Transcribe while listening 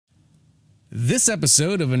This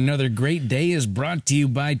episode of Another Great Day is brought to you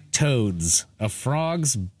by Toads, a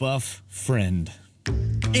frog's buff friend.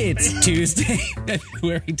 It's Tuesday,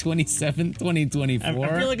 February 27th, 2024.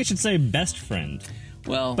 I feel like I should say best friend.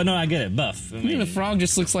 Well, But no, I get it. Buff. I mean, the frog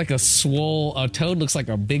just looks like a toad looks like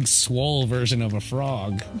a big swole version of a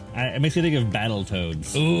frog. it makes me think of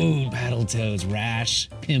Battletoads. Ooh, Battletoads, Rash,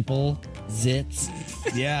 Pimple, Zitz.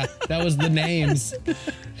 Yeah, that was the names.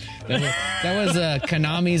 That was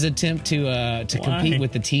Konami's attempt to compete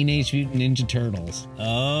with the Teenage Mutant Ninja Turtles.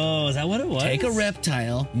 Oh, is that what it was? Take a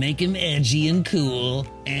reptile, make him edgy and cool,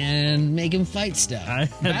 and make him fight stuff. I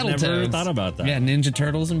have never thought about that. Yeah, Ninja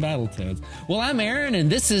Turtles and Battletoads. Well, I'm Aaron, and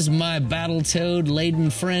this is my Battletoad-laden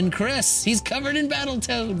friend, Chris. He's covered in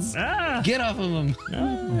Battletoads. Get off of him.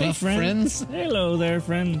 Buff friends. Hello there,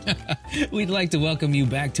 friend. We'd like to welcome you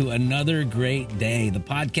back to Another Great Day, the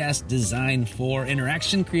podcast designed for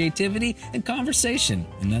interaction, creativity, and conversation.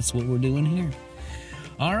 And that's what we're doing here.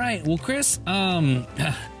 All right. Well, Chris, I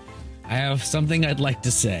have something I'd like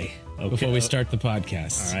to say before we start the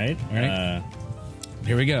podcast. All right. All right.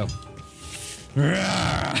 Here we go.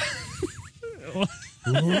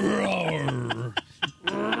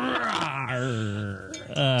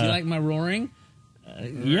 Do you like my roaring?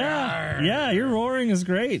 Yeah, your roaring is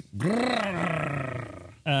great. How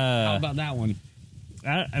about that one?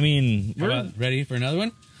 I mean, Ready for another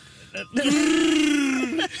one?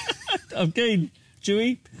 okay,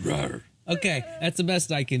 Chewy. Okay, that's the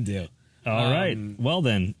best I can do. All right. Well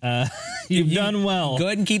then, you've done well. Go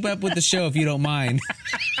ahead and keep up with the show if you don't mind.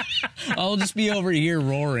 I'll just be over here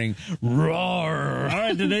roaring. Roar. All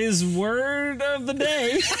right, today's word of the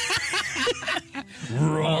day.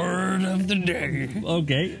 Word of the day.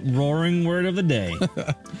 Okay, roaring word of the day.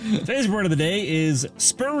 Today's word of the day is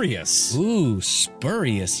spurious. Ooh,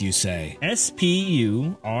 spurious, you say.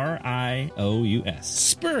 Spurious.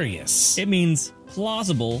 Spurious. It means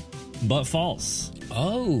plausible but false.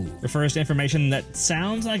 Oh. Refers to information that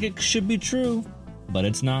sounds like it should be true, but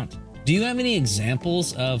it's not. Do you have any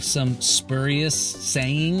examples of some spurious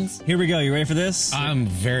sayings? Here we go. You ready for this? I'm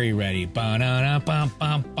very ready.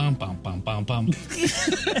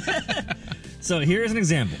 So here's an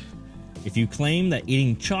example. If you claim that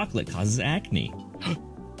eating chocolate causes acne,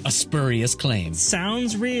 A spurious claim.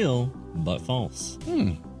 sounds real, but false.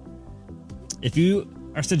 If you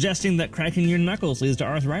are suggesting that cracking your knuckles leads to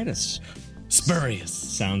arthritis, Spurious.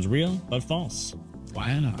 sounds real, but false.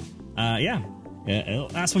 Wow. Yeah.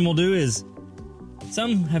 Last one we'll do is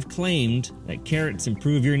some have claimed that carrots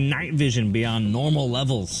improve your night vision beyond normal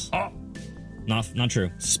levels. Oh. Not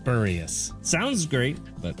true. Spurious. Sounds great,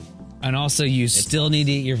 but And also, you still need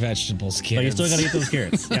to eat your vegetables, kids. you still gotta eat those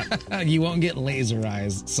carrots. Yeah. You won't get laser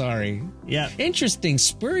eyes. Sorry. Yeah. Interesting.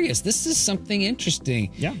 Spurious. This is something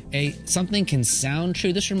interesting. Yeah. Something can sound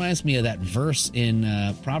true. This reminds me of that verse in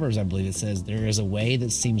Proverbs, I believe it says, there is a way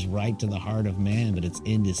that seems right to the heart of man, but its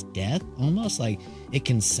end is death. Almost like it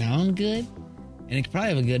can sound good, and it could probably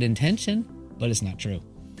have a good intention, but it's not true.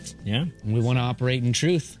 Yeah. And we want to operate in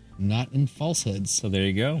truth, not in falsehoods. So there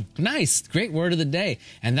you go. Nice. Great word of the day.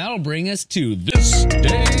 And that'll bring us to this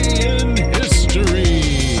day in history.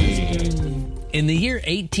 In the year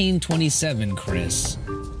 1827, Chris,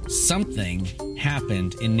 something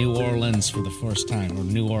happened in New Orleans for the first time, or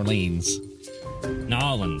New Orleans.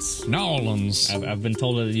 Nolans. Nolans. I've been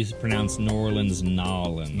told that it used to pronounce New Orleans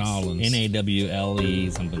Nolans. Nolans.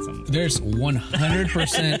 Nawle something. There's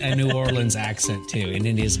 100% a New Orleans accent, too, and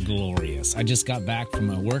it is glorious. I just got back from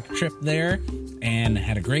a work trip there and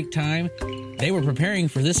had a great time. They were preparing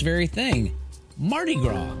for this very thing, Mardi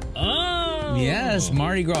Gras. Oh! Yes,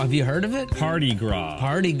 Mardi Gras. Have you heard of it? Party Gras.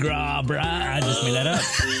 Party Gras, brah. I just made that up.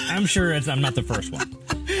 I'm sure I'm not the first one.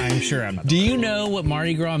 I'm sure I'm not. Do you know what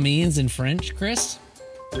Mardi Gras means in French, Chris?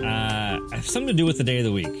 I have something to do with the day of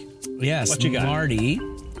the week. Yes, What you got? Mardi,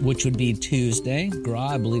 which would be Tuesday. Gras,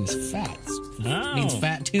 I believe, is fat. Oh. Means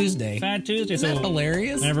Fat Tuesday. Fat Tuesday. Isn't that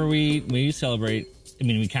hilarious? Whenever we celebrate,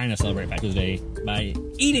 we kind of celebrate Fat Tuesday by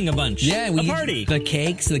eating a bunch. Yeah, a party. The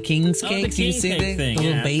cakes, the King's Oh, cakes. the You King's see cake thing. the little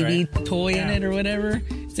Yeah, that's baby right. toy in Yeah. it or whatever.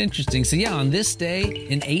 It's interesting. So yeah, on this day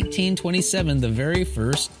in 1827, the very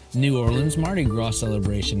first New Orleans Mardi Gras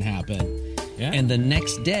celebration happened. Yeah. And the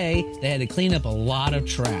next day, they had to clean up a lot of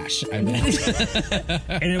trash, I bet.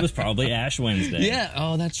 And it was probably Ash Wednesday. Yeah.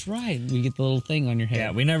 Oh, that's right. You get the little thing on your head.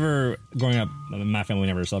 Yeah, we never, growing up, my family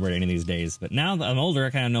never celebrated any of these days. But now that I'm older,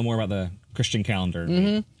 I kind of know more about the Christian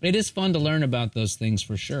calendar. It is fun to learn about those things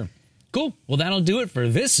for sure. Cool. Well, that'll do it for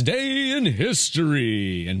this day in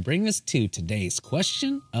history and bring us to today's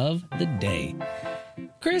question of the day.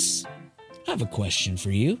 Chris, I have a question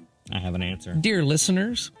for you. I have an answer. Dear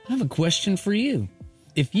listeners, I have a question for you.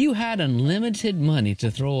 If you had unlimited money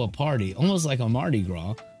to throw a party, almost like a Mardi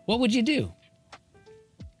Gras, what would you do?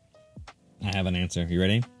 I have an answer. You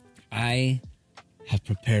ready? I have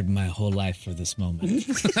prepared my whole life for this moment.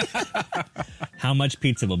 How much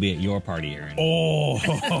pizza will be at your party, Aaron?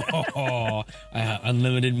 Oh,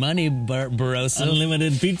 unlimited money, Barossa.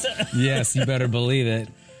 Unlimited pizza? Yes, you better believe it.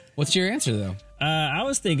 What's your answer, though? I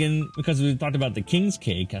was thinking, because we talked about the king's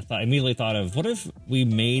cake, I immediately thought of, what if we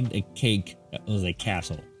made a cake that was a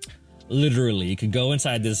castle? Literally, you could go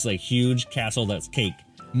inside this like huge castle that's cake.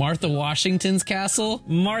 Martha Washington's castle?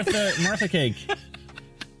 Martha cake.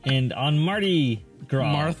 And on Mardi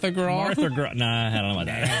Gras. Martha Gras? Martha Gras. Nah, I don't know about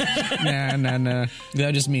that. Nah.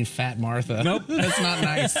 That just means Fat Martha. Nope. That's not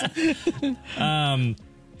nice.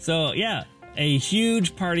 So, yeah, a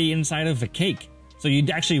huge party inside of a cake. So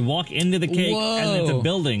you'd actually walk into the cake and it's a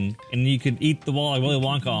building, and you could eat the wall like Willy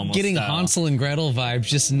Wonka almost. Getting style. Hansel and Gretel vibes.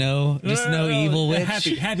 Just no evil witch.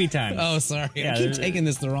 Happy times. Oh, sorry. Yeah, I keep taking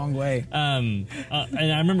this the wrong way. And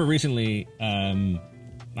I remember recently, my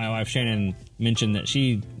wife Shannon mentioned that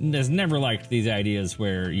she has never liked these ideas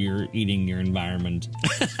where you're eating your environment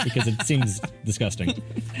because it seems disgusting.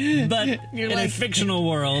 But in a fictional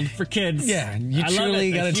world for kids, yeah, you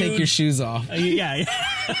truly got to take your shoes off. Yeah.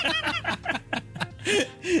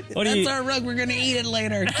 That's our rug. We're gonna eat it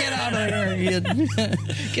later. Get out of here.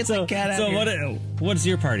 Get the cat out of here. So what's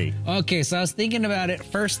your party? Okay, so I was thinking about it.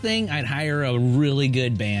 First thing, I'd hire a really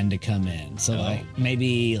good band to come in. So like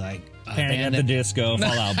maybe like Panic at the Disco,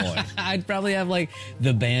 Fall Out Boy. I'd probably have like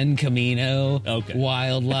the band Camino,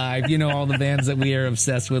 Wildlife, all the bands that we are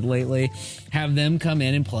obsessed with lately. Have them come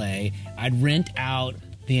in and play. I'd rent out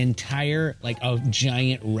the entire, like a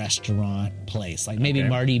giant restaurant place, like maybe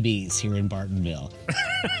Marty B's here in Bartonville.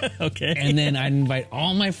 Okay. And then I'd invite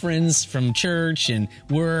all my friends from church and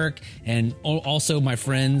work, and also my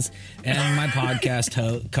friends and my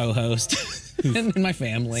podcast co-host and my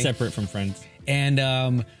family. Separate from friends.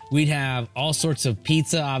 And we'd have all sorts of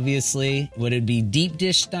pizza, obviously. Would it be deep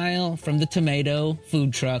dish style from the Tomato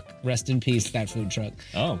food truck? Rest in peace, that food truck.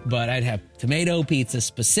 Oh. But I'd have tomato pizza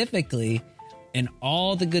specifically, and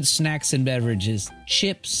all the good snacks and beverages,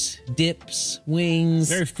 chips, dips, wings.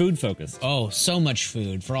 Very food focused. Oh, so much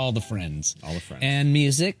food for all the friends. All the friends. And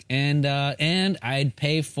music. And I'd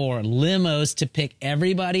pay for limos to pick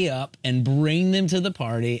everybody up and bring them to the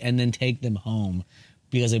party and then take them home,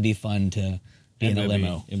 because it'd be fun to be in a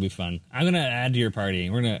limo. It'd be fun. I'm gonna add to your party.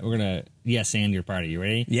 We're gonna yes and your party. You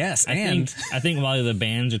ready? Yes, I think while the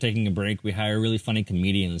bands are taking a break, we hire really funny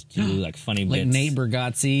comedians to do like funny like bits. Nate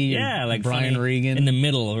Bargatze. Yeah, like Brian Regan in the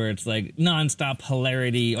middle, where it's like nonstop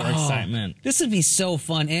hilarity or excitement. This would be so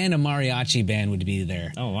fun, and a mariachi band would be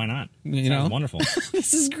there. Oh, why not? Sounds wonderful.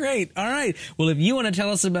 This is great. All right. Well, if you want to tell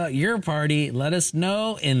us about your party, let us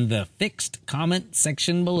know in the fixed comment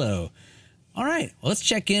section below. All right, let's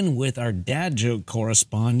check in with our dad joke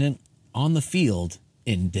correspondent on the field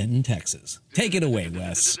in Denton, Texas. Take it away,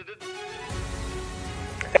 Wes.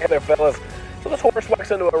 Hey there, fellas. So this horse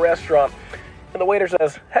walks into a restaurant, and the waiter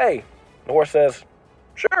says, "Hey." The horse says,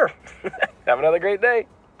 "Sure. Have another great day."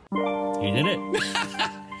 He did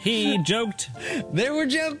it. He joked. There were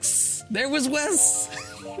jokes. There was Wes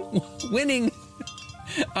winning.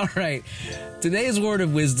 All right. Today's word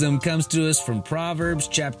of wisdom comes to us from Proverbs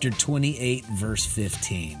chapter 28, verse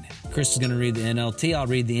 15. Chris is going to read the NLT. I'll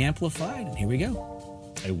read the Amplified, and here we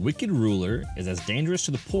go. A wicked ruler is as dangerous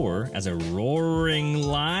to the poor as a roaring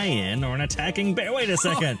lion or an attacking bear. Wait a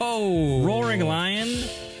second. Oh. Roaring lion?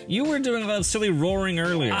 You were doing that silly roaring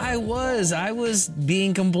earlier. I was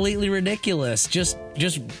being completely ridiculous. Just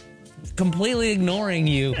completely ignoring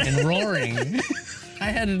you and roaring. I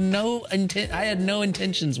had no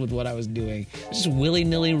intentions with what I was doing. Just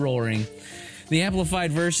willy-nilly roaring. The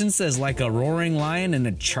Amplified Version says, like a roaring lion and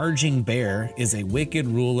a charging bear is a wicked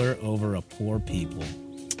ruler over a poor people.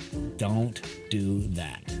 Don't do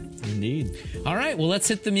that. Indeed. All right, well, let's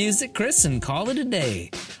hit the music, Chris, and call it a day.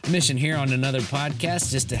 Mission here on another podcast,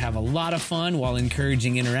 just to have a lot of fun while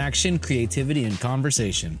encouraging interaction, creativity, and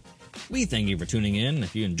conversation. We thank you for tuning in.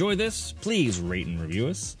 If you enjoy this, please rate and review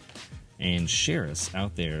us and share us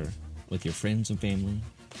out there with your friends and family.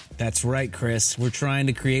 That's right, Chris. We're trying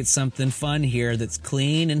to create something fun here that's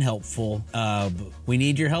clean and helpful. We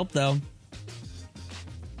need your help, though.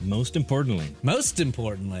 Most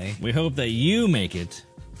importantly, we hope that you make it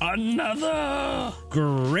another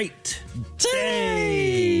great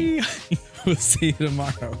day. We'll see you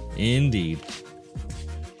tomorrow. Indeed.